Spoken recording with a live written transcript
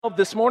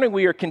This morning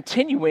we are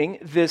continuing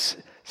this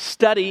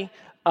study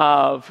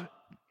of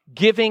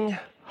giving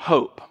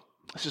hope.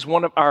 This is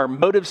one of our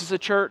motives as a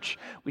church.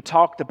 We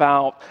talked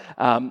about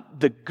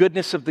the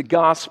goodness of the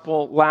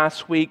gospel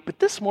last week, but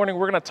this morning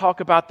we're going to talk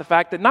about the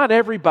fact that not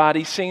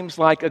everybody seems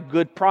like a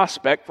good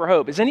prospect for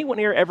hope. Has anyone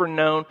here ever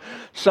known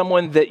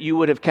someone that you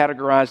would have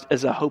categorized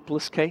as a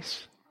hopeless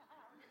case?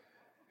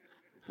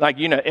 Like,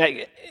 you know,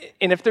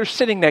 and if they're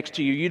sitting next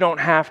to you, you don't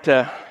have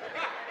to.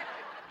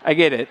 I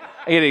get it.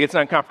 It's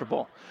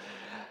uncomfortable.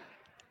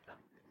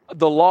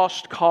 The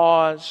lost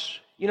cause,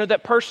 you know,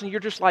 that person, you're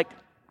just like,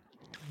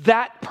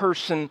 that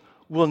person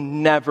will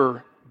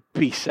never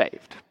be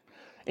saved.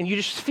 And you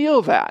just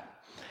feel that.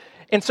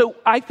 And so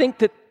I think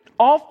that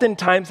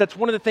oftentimes that's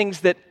one of the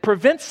things that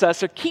prevents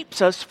us or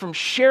keeps us from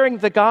sharing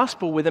the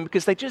gospel with them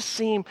because they just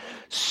seem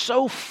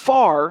so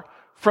far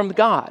from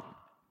God.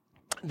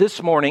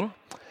 This morning,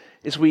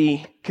 as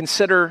we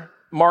consider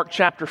Mark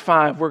chapter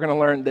 5, we're going to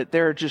learn that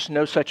there are just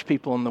no such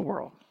people in the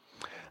world.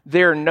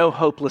 There are no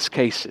hopeless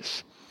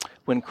cases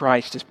when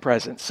Christ is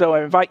present. So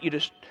I invite you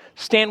to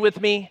stand with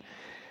me.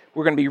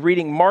 We're going to be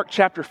reading Mark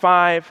chapter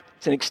 5.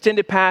 It's an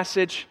extended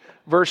passage,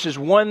 verses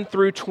 1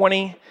 through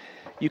 20.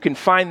 You can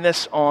find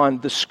this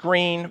on the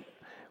screen,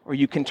 or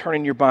you can turn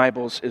in your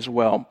Bibles as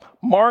well.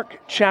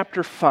 Mark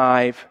chapter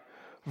 5,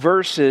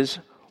 verses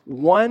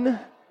 1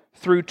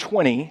 through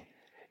 20,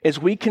 as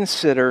we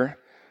consider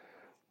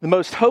the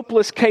most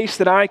hopeless case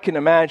that I can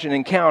imagine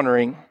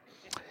encountering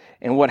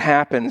and what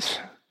happens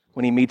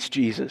when he meets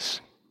Jesus.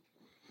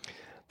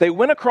 They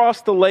went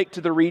across the lake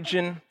to the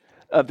region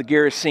of the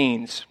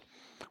Gerasenes.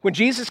 When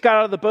Jesus got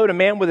out of the boat, a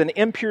man with an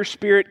impure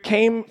spirit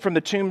came from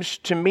the tombs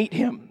to meet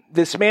him.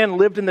 This man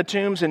lived in the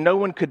tombs and no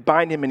one could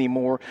bind him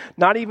anymore,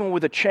 not even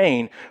with a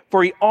chain,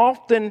 for he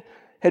often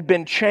had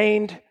been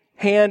chained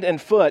hand and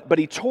foot, but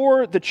he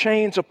tore the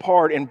chains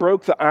apart and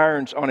broke the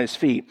irons on his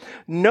feet.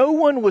 No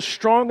one was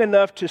strong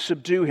enough to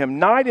subdue him.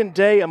 Night and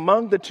day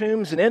among the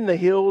tombs and in the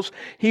hills,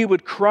 he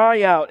would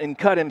cry out and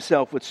cut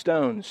himself with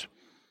stones.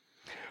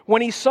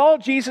 When he saw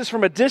Jesus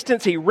from a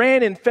distance, he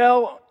ran and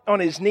fell on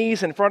his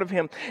knees in front of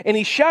him, and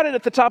he shouted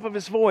at the top of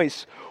his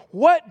voice,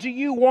 "What do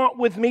you want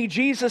with me,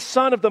 Jesus,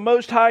 Son of the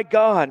Most High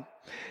God?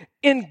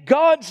 In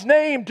God's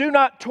name, do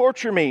not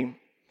torture me."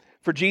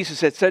 For Jesus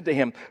had said to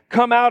him,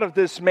 "Come out of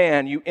this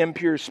man, you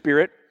impure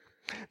spirit."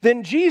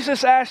 Then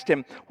Jesus asked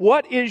him,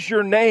 "What is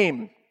your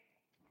name?"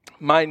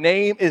 "My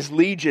name is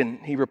Legion,"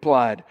 he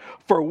replied,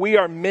 "for we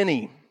are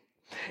many."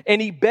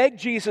 And he begged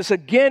Jesus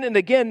again and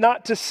again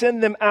not to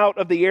send them out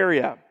of the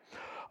area.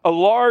 A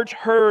large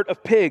herd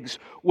of pigs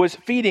was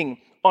feeding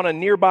on a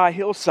nearby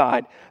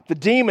hillside. The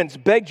demons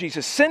begged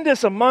Jesus, "Send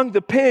us among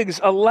the pigs,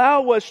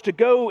 allow us to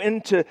go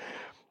into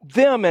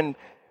them." And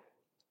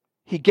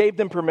he gave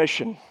them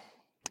permission.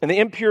 And the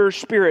impure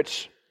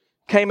spirits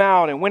came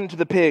out and went into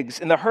the pigs,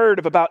 and the herd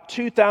of about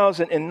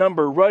 2,000 in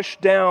number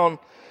rushed down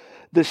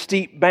the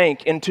steep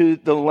bank into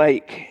the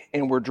lake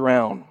and were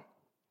drowned.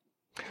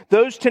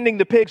 Those tending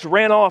the pigs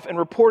ran off and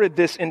reported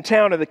this in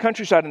town and the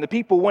countryside, and the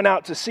people went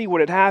out to see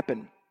what had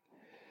happened.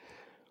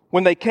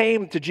 When they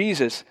came to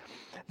Jesus,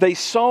 they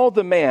saw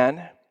the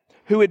man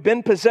who had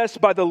been possessed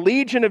by the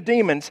legion of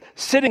demons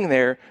sitting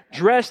there,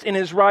 dressed in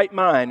his right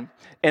mind,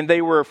 and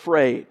they were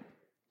afraid.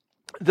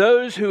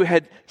 Those who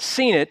had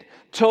seen it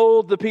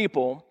told the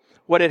people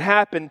what had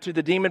happened to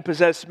the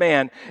demon-possessed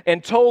man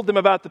and told them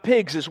about the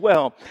pigs as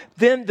well.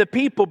 Then the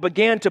people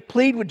began to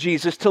plead with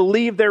Jesus to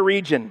leave their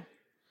region.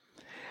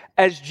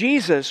 As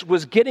Jesus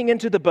was getting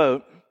into the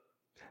boat,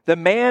 the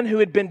man who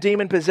had been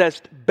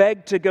demon-possessed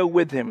begged to go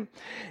with him.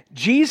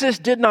 Jesus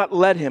did not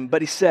let him,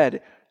 but he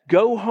said,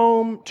 "Go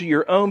home to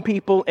your own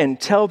people and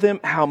tell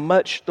them how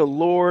much the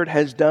Lord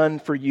has done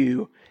for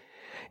you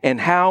and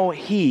how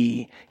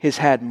he has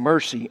had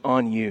mercy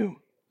on you."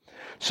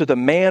 So the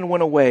man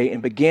went away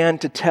and began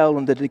to tell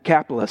in the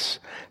Decapolis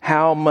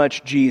how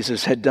much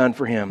Jesus had done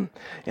for him,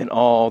 and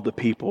all the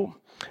people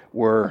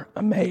were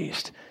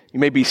amazed. You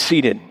may be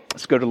seated.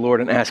 Let's go to the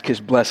Lord and ask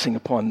his blessing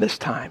upon this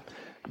time,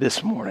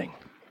 this morning.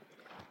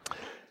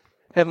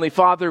 Heavenly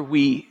Father,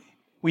 we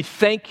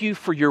thank you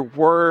for your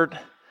word,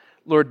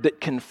 Lord,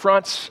 that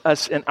confronts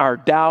us in our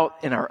doubt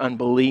and our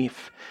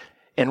unbelief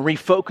and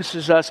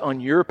refocuses us on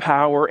your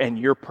power and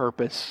your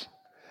purpose.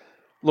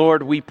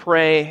 Lord, we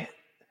pray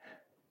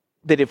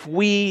that if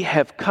we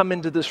have come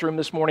into this room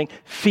this morning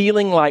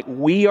feeling like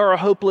we are a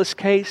hopeless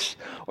case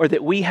or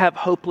that we have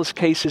hopeless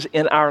cases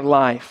in our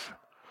life,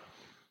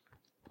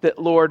 that,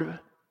 Lord,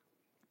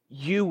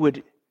 you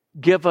would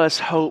give us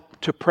hope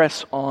to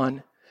press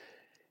on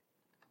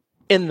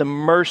in the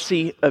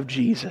mercy of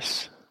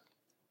Jesus,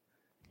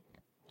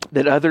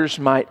 that others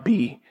might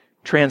be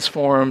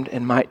transformed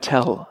and might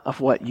tell of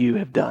what you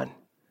have done.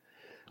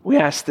 We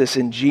ask this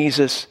in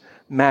Jesus'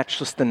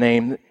 matchless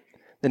name,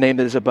 the name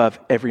that is above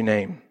every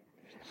name.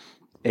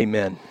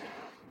 Amen.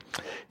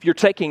 If you're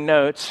taking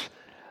notes,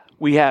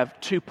 we have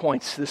 2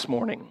 points this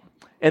morning.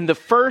 And the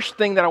first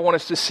thing that I want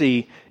us to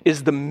see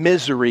is the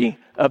misery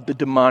of the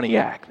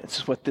demoniac. This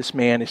is what this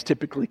man is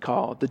typically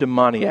called, the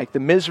demoniac. The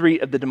misery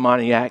of the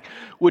demoniac,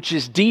 which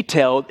is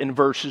detailed in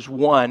verses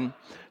 1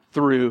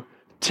 through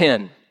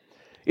 10.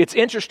 It's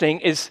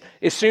interesting, as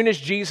soon as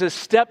Jesus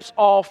steps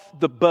off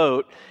the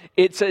boat,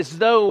 it's as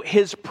though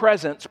his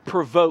presence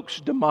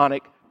provokes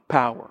demonic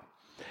power.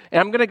 And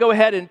I'm going to go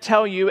ahead and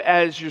tell you,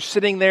 as you're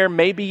sitting there,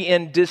 maybe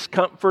in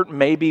discomfort,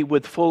 maybe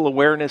with full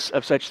awareness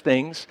of such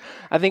things,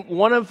 I think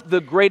one of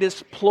the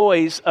greatest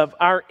ploys of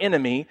our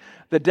enemy,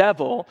 the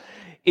devil,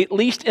 at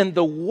least in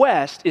the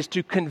West, is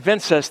to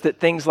convince us that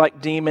things like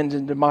demons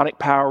and demonic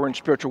power and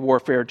spiritual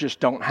warfare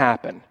just don't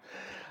happen.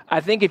 I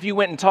think if you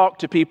went and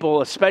talked to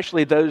people,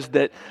 especially those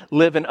that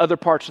live in other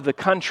parts of the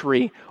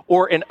country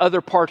or in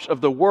other parts of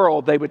the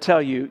world, they would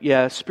tell you,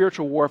 yeah,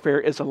 spiritual warfare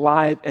is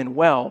alive and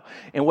well.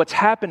 And what's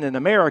happened in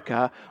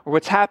America, or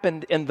what's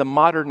happened in the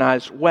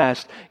modernized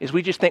West, is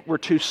we just think we're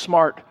too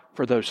smart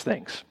for those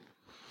things.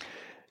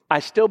 I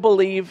still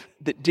believe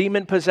that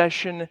demon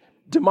possession,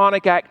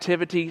 demonic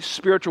activity,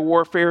 spiritual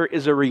warfare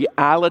is a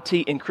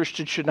reality, and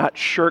Christians should not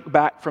shirk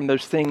back from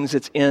those things.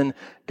 It's in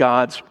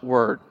God's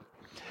Word.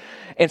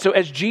 And so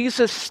as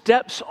Jesus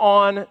steps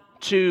on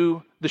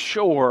to the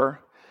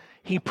shore,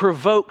 he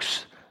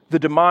provokes the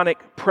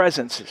demonic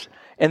presences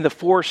and the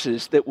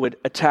forces that would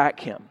attack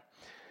him.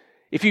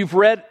 If you've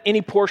read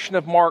any portion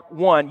of Mark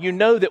 1, you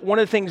know that one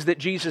of the things that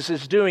Jesus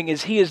is doing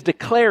is he is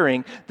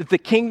declaring that the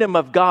kingdom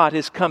of God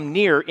has come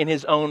near in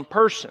his own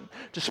person.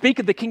 To speak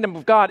of the kingdom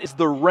of God is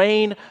the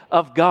reign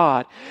of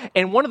God.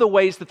 And one of the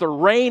ways that the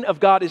reign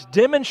of God is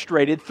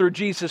demonstrated through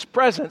Jesus'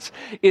 presence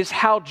is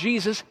how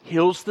Jesus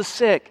heals the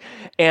sick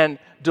and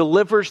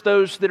delivers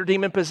those that are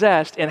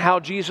demon-possessed, and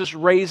how Jesus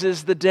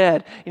raises the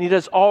dead. And he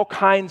does all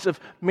kinds of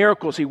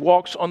miracles. He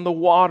walks on the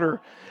water.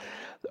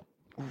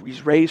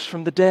 He's raised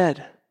from the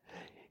dead.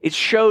 It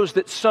shows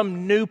that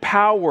some new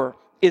power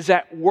is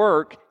at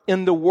work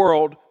in the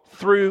world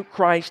through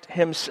Christ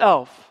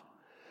himself.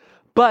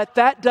 But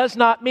that does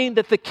not mean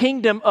that the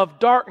kingdom of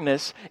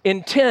darkness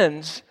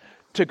intends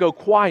to go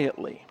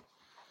quietly.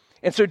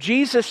 And so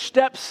Jesus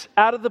steps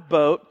out of the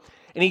boat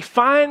and he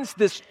finds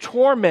this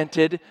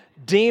tormented,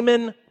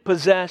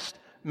 demon-possessed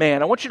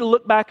man. I want you to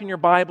look back in your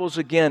Bibles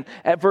again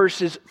at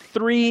verses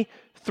 3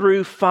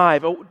 through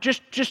 5.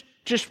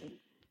 Just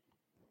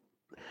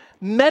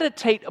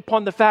meditate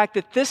upon the fact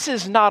that this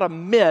is not a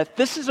myth.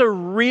 This is a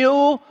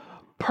real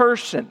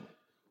person.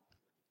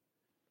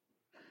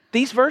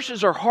 These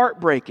verses are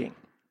heartbreaking.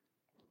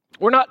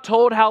 We're not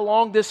told how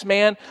long this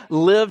man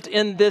lived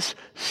in this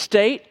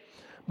state,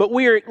 but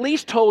we are at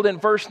least told in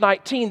verse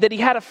 19 that he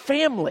had a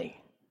family,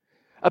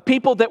 a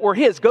people that were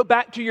his. Go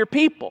back to your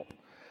people.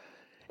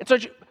 And so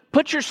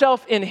put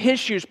yourself in his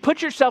shoes.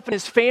 Put yourself in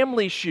his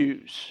family's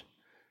shoes.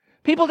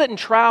 People didn't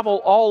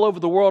travel all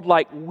over the world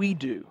like we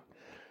do.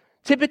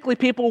 Typically,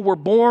 people were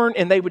born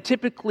and they would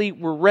typically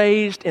were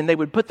raised and they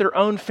would put their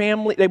own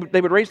family, they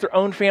would raise their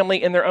own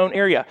family in their own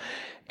area.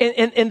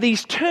 And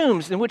these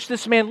tombs in which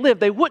this man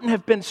lived, they wouldn't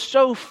have been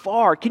so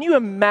far. Can you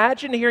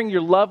imagine hearing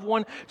your loved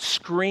one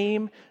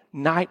scream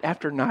night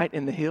after night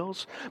in the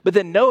hills? But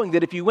then knowing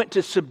that if you went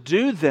to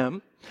subdue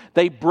them,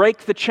 they break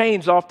the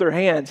chains off their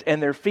hands and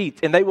their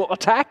feet and they will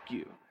attack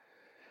you.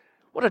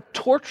 What a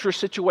torturous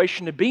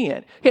situation to be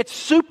in. He had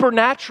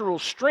supernatural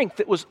strength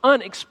that was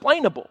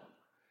unexplainable.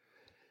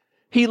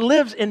 He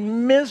lives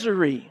in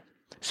misery,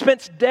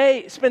 spends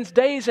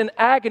days in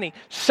agony,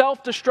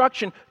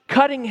 self-destruction,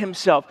 cutting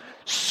himself,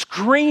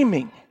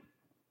 screaming.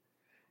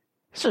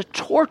 He's a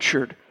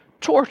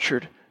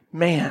tortured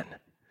man.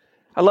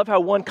 I love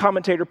how one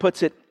commentator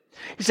puts it.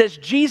 He says,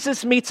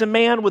 Jesus meets a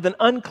man with an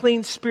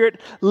unclean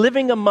spirit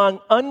living among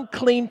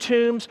unclean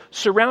tombs,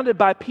 surrounded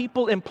by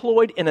people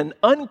employed in an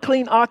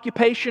unclean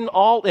occupation,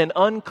 all in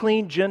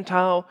unclean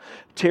Gentile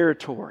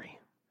territory.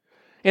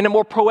 In a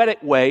more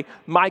poetic way,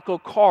 Michael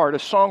Card, a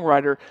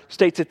songwriter,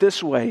 states it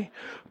this way: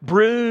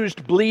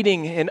 bruised,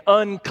 bleeding, and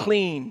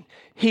unclean,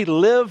 he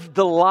lived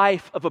the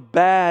life of a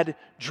bad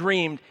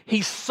dream.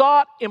 He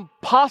sought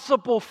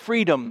impossible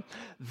freedom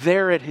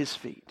there at his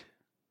feet.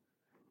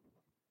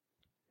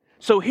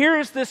 So here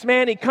is this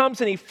man, he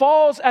comes and he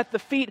falls at the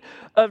feet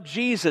of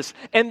Jesus,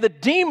 and the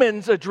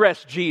demons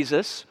address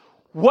Jesus.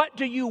 What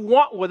do you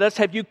want with us?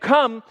 Have you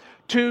come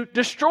to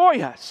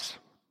destroy us?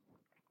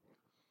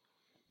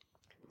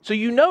 So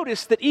you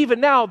notice that even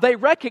now they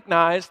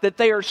recognize that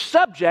they are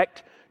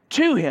subject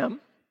to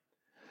him,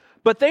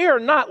 but they are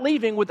not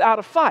leaving without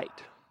a fight.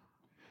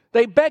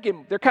 They beg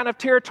him. They're kind of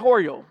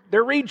territorial.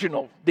 They're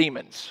regional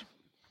demons.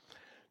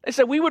 They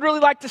said, we would really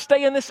like to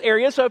stay in this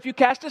area, so if you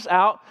cast us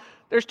out,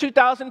 there's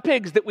 2,000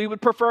 pigs that we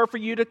would prefer for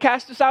you to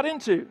cast us out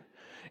into.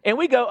 And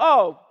we go,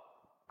 oh,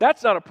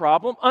 that's not a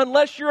problem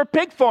unless you're a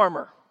pig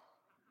farmer.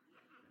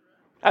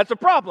 That's a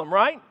problem,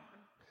 right?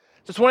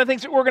 So it's one of the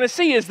things that we're going to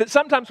see is that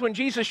sometimes when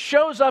Jesus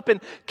shows up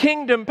in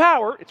kingdom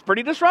power, it's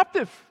pretty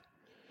disruptive.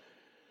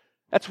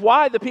 That's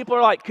why the people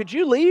are like, could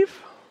you leave?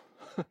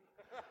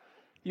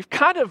 You've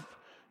kind of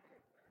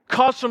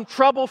caused some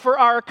trouble for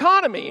our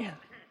economy.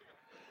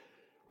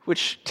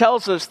 which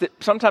tells us that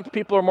sometimes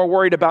people are more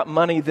worried about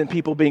money than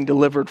people being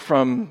delivered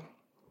from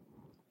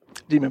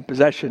demon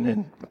possession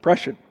and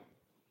oppression.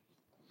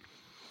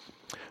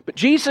 But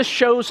Jesus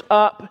shows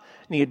up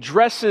and he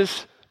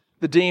addresses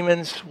the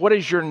demons. What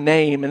is your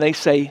name? And they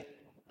say,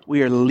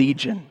 we are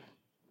Legion.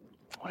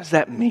 What does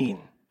that mean?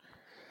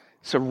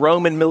 It's a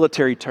Roman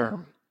military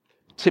term,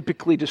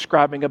 typically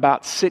describing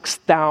about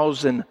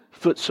 6,000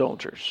 foot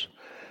soldiers.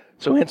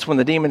 So hence when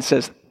the demon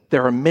says,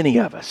 there are many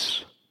of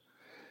us,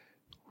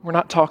 we're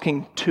not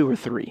talking 2 or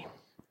 3.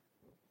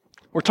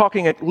 We're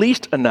talking at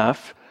least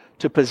enough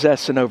to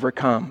possess and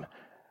overcome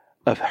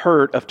a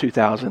herd of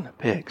 2,000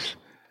 pigs.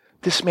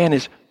 This man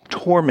is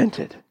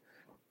tormented.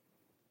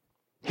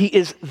 He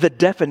is the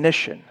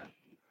definition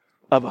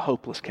of a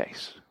hopeless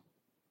case.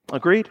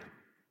 Agreed?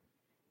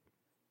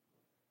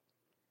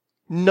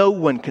 No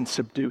one can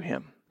subdue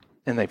him,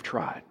 and they've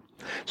tried.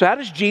 So how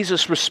does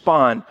Jesus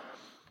respond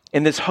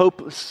in this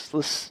hopeless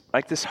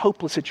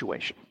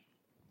situation?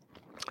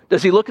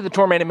 Does he look at the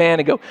tormented man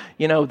and go,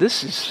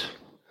 this is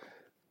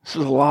a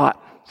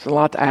lot. It's a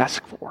lot to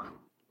ask for.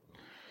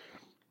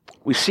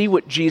 We see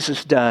what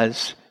Jesus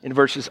does in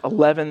verses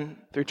 11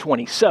 through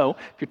 20. So,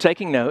 if you're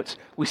taking notes,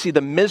 we see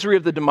the misery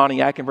of the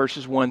demoniac in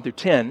verses 1 through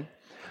 10.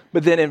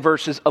 But then in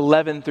verses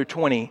 11 through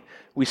 20,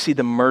 we see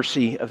the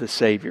mercy of the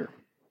Savior.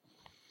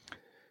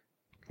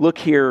 Look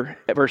here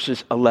at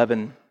verses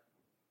 11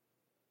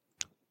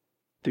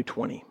 through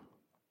 20.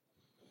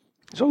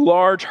 There's a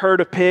large herd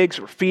of pigs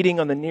were feeding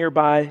on the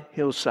nearby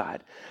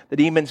hillside. The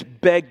demons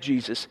begged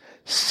Jesus,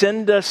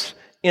 send us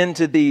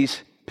into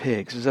these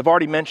pigs. As I've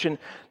already mentioned,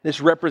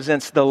 this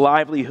represents the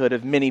livelihood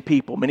of many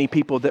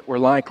people that were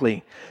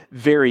likely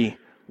very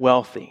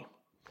wealthy.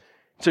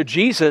 So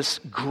Jesus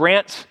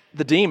grants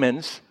the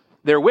demons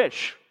their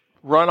wish.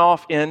 Run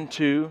off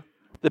into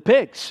the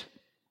pigs.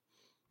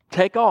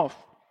 Take off.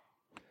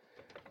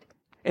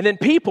 And then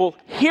people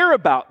hear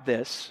about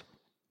this,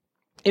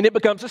 and it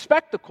becomes a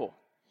spectacle.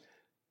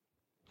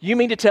 You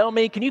mean to tell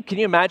me, can you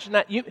imagine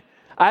that?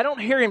 I don't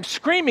hear him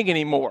screaming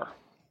anymore.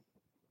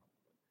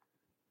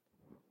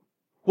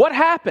 What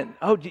happened?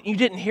 Oh, you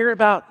didn't hear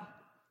about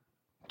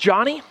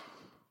Johnny?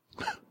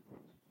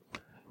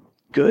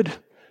 Good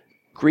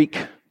Greek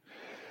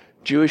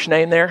Jewish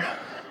name there.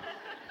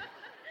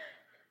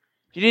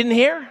 You didn't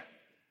hear?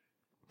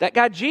 That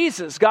guy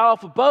Jesus got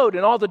off a boat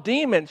and all the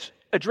demons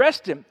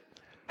addressed him.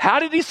 How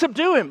did he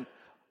subdue him?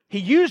 He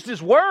used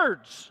his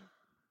words.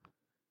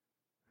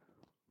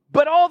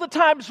 But all the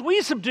times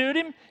we subdued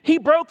him, he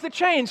broke the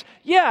chains.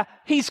 Yeah,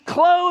 he's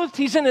clothed,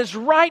 he's in his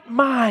right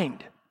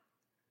mind.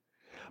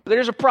 But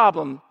there's a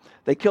problem.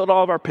 They killed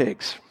all of our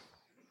pigs.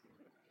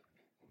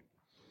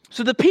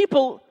 So the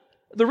people,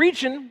 the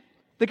region,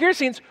 the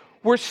Gerasenes,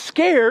 were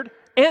scared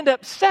and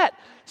upset.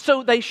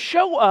 So they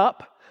show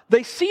up,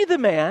 they see the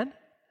man,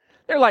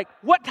 they're like,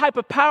 what type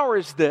of power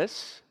is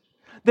this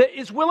that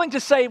is willing to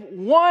save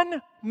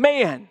one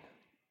man,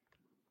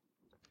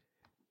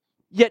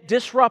 yet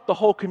disrupt the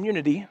whole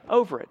community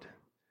over it?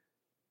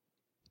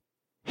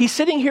 He's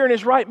sitting here in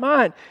his right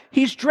mind.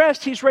 He's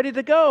dressed, he's ready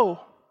to go.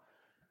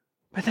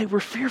 But they were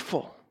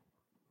fearful.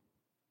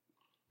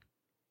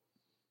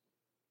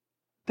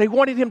 They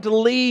wanted him to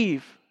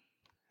leave.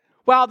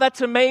 Wow,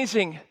 that's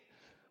amazing.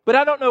 But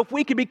I don't know if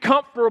we can be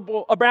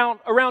comfortable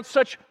around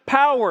such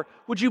power.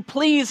 Would you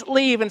please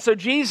leave? And so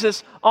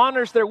Jesus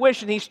honors their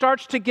wish and he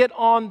starts to get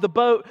on the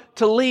boat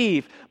to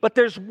leave. But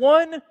there's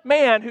one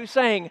man who's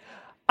saying,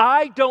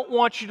 I don't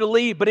want you to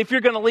leave, but if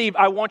you're going to leave,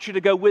 I want you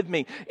to go with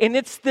me. And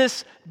it's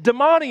this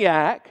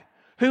demoniac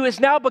who has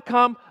now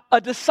become a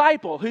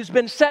disciple, who's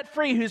been set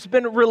free, who's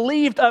been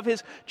relieved of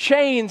his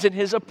chains and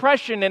his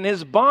oppression and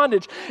his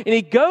bondage. And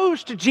he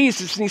goes to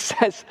Jesus and he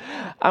says,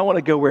 I want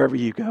to go wherever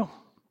you go.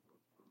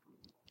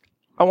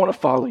 I want to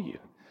follow you.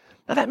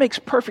 Now that makes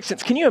perfect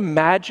sense. Can you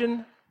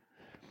imagine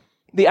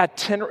the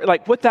itinerant,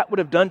 like what that would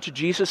have done to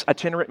Jesus'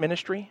 itinerant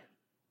ministry?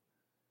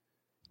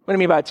 What do I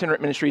mean by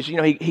itinerant ministries?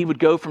 He would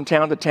go from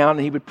town to town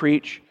and he would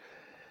preach.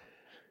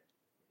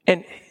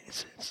 And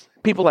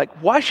people are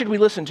like, why should we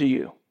listen to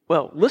you?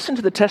 Well, listen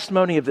to the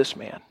testimony of this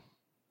man.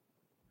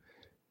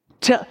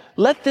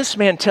 Let this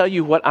man tell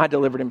you what I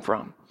delivered him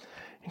from.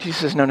 And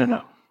Jesus says, no.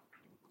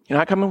 You're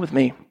not coming with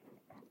me.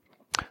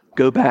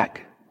 Go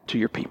back to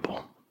your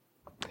people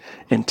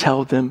and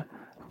tell them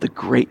the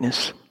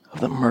greatness of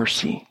the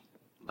mercy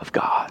of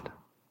God.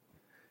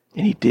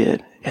 And he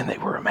did, and they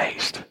were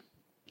amazed.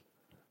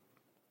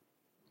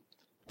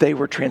 They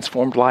were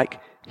transformed like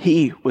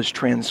he was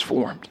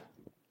transformed.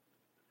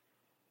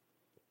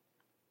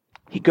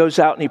 He goes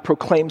out and he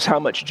proclaims how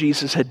much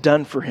Jesus had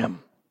done for him.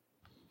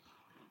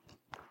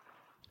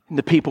 And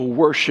the people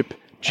worship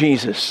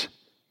Jesus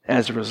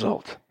as a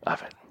result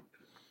of it.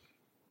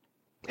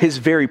 His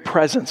very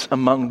presence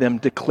among them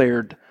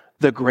declared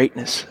the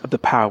greatness of the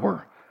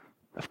power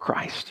of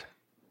Christ.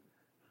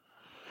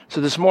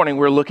 So this morning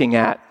we're looking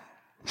at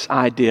this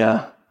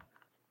idea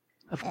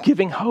of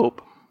giving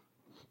hope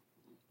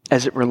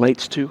as it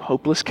relates to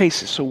hopeless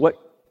cases. So what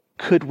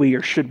could we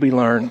or should we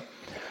learn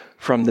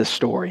from this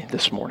story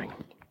this morning?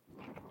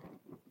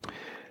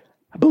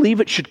 I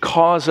believe it should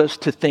cause us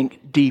to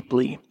think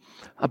deeply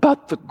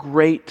about the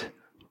great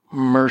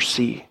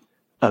mercy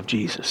of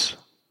Jesus.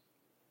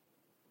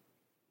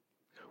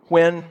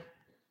 When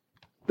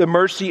the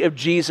mercy of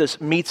Jesus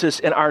meets us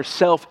in our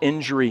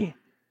self-injury,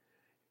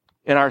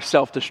 in our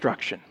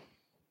self-destruction.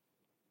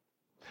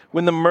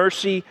 When the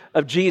mercy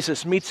of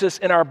Jesus meets us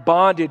in our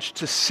bondage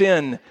to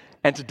sin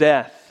and to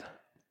death.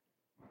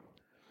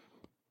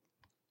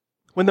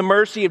 When the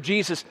mercy of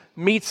Jesus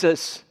meets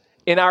us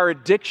in our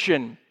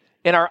addiction,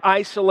 in our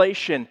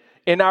isolation,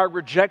 in our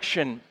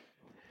rejection,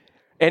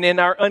 and in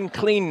our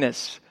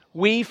uncleanness,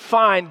 we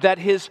find that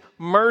His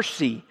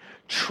mercy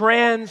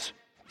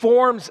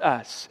transforms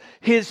us.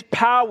 His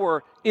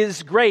power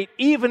is great,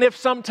 even if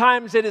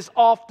sometimes it is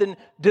often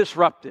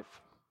disruptive.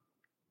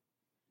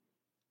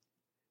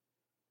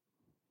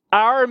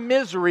 Our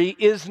misery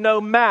is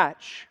no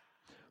match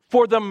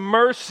for the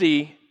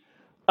mercy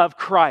of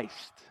Christ.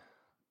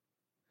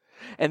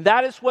 And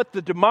that is what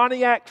the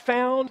demoniac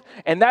found,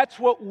 and that's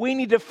what we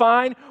need to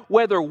find,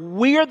 whether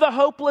we're the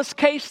hopeless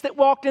case that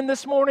walked in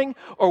this morning,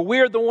 or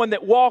we're the one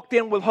that walked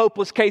in with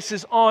hopeless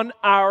cases on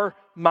our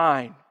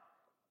mind.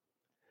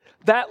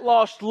 That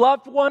lost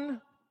loved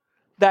one,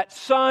 that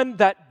son,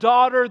 that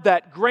daughter,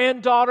 that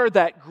granddaughter,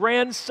 that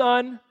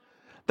grandson,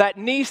 that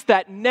niece,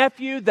 that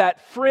nephew,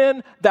 that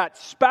friend, that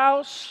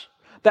spouse,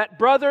 that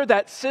brother,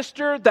 that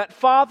sister, that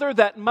father,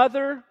 that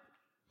mother,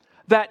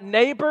 that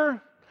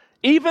neighbor,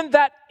 even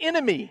that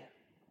enemy.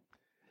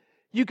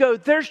 You go,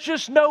 there's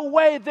just no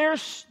way.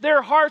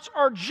 Their hearts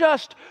are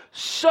just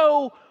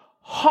so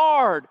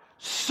hard.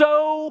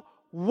 So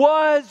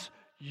was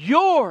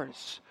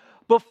yours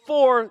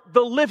before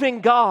the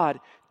living God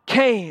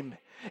came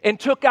and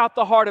took out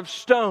the heart of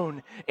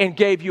stone and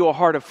gave you a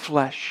heart of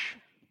flesh.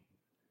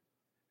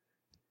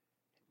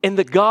 And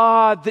the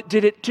God that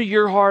did it to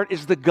your heart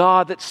is the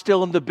God that's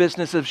still in the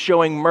business of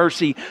showing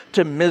mercy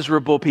to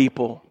miserable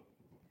people.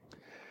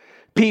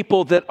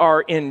 People that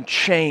are in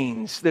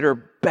chains, that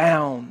are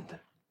bound.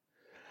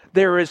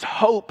 There is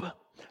hope,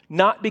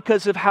 not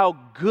because of how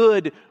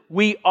good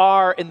we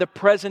are in the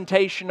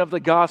presentation of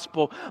the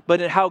gospel,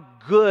 but in how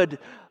good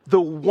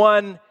the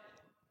one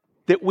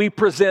that we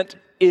present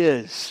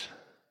is.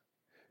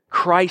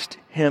 Christ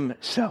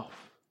Himself.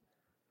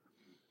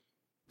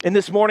 In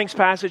this morning's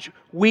passage,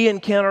 we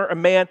encounter a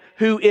man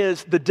who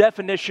is the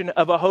definition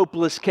of a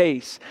hopeless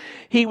case.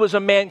 He was a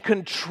man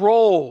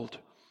controlled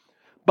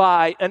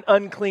by an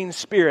unclean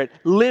spirit,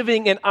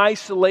 living in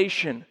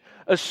isolation,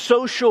 a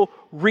social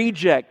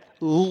reject,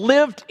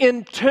 lived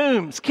in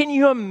tombs. Can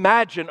you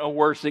imagine a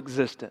worse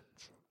existence?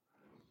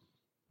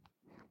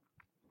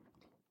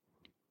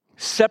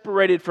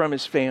 Separated from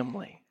his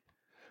family.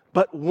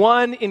 But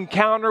one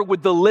encounter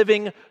with the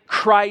living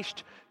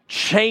Christ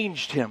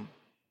changed him.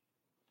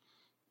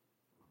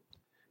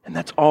 And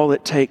that's all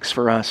it takes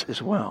for us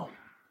as well,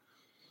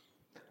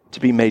 to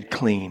be made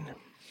clean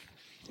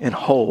and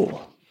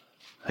whole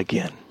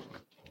again.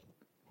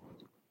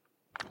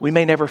 We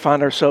may never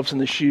find ourselves in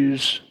the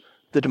shoes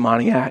of the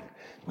demoniac.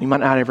 We might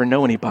not ever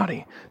know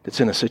anybody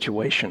that's in a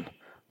situation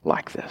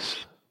like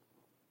this.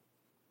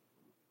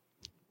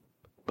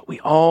 But we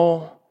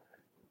all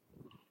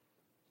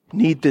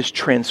need this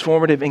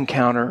transformative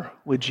encounter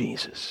with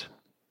Jesus.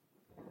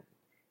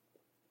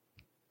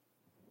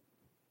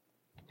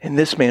 And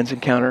this man's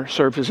encounter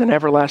serves as an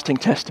everlasting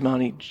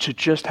testimony to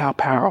just how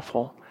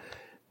powerful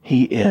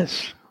He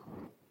is.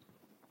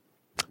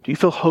 Do you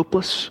feel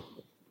hopeless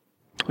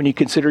when you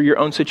consider your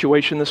own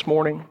situation this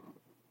morning?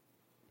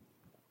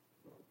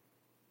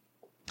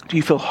 Do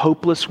you feel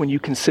hopeless when you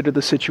consider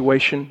the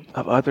situation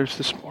of others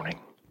this morning?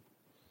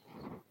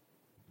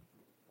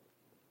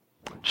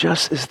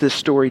 Just as this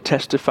story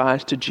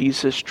testifies to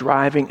Jesus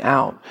driving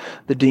out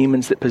the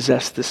demons that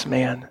possessed this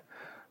man,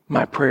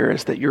 my prayer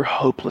is that your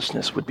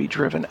hopelessness would be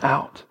driven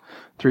out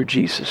through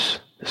Jesus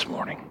this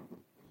morning.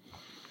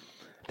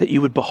 That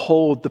you would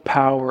behold the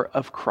power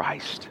of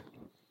Christ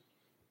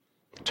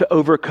to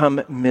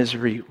overcome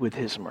misery with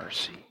His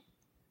mercy.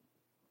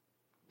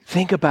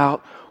 Think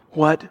about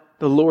what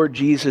the Lord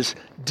Jesus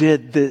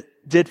did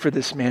for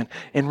this man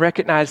and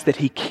recognize that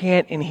He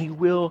can and He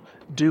will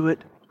do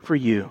it for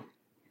you.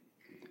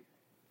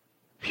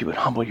 If you would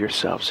humble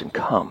yourselves and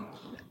come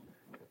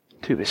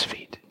to His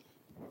feet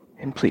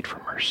and plead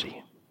for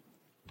mercy.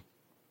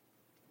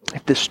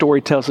 If this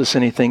story tells us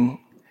anything,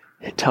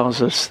 it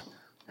tells us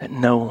that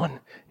no one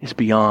is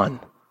beyond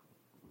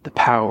the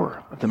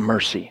power of the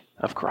mercy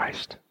of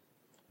Christ.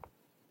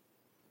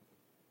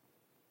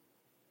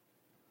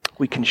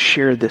 We can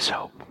share this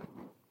hope.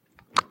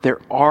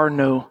 There are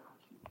no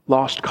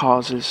lost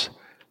causes.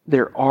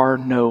 There are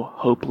no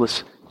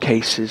hopeless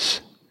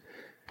cases.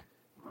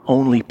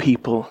 Only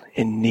people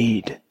in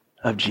need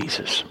of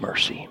Jesus'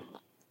 mercy.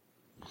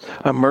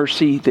 A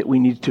mercy that we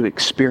need to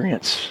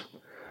experience.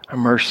 A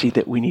mercy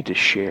that we need to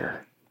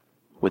share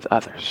with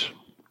others.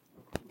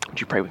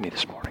 Would you pray with me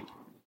this morning?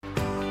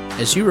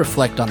 As you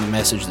reflect on the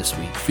message this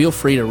week, feel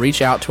free to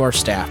reach out to our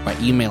staff by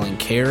emailing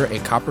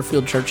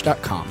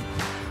care@copperfieldchurch.com.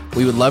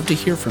 We would love to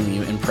hear from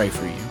you and pray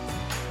for you.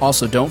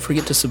 Also, don't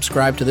forget to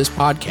subscribe to this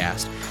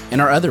podcast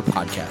and our other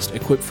podcast,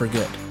 Equipped for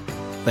Good.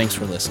 Thanks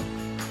for listening.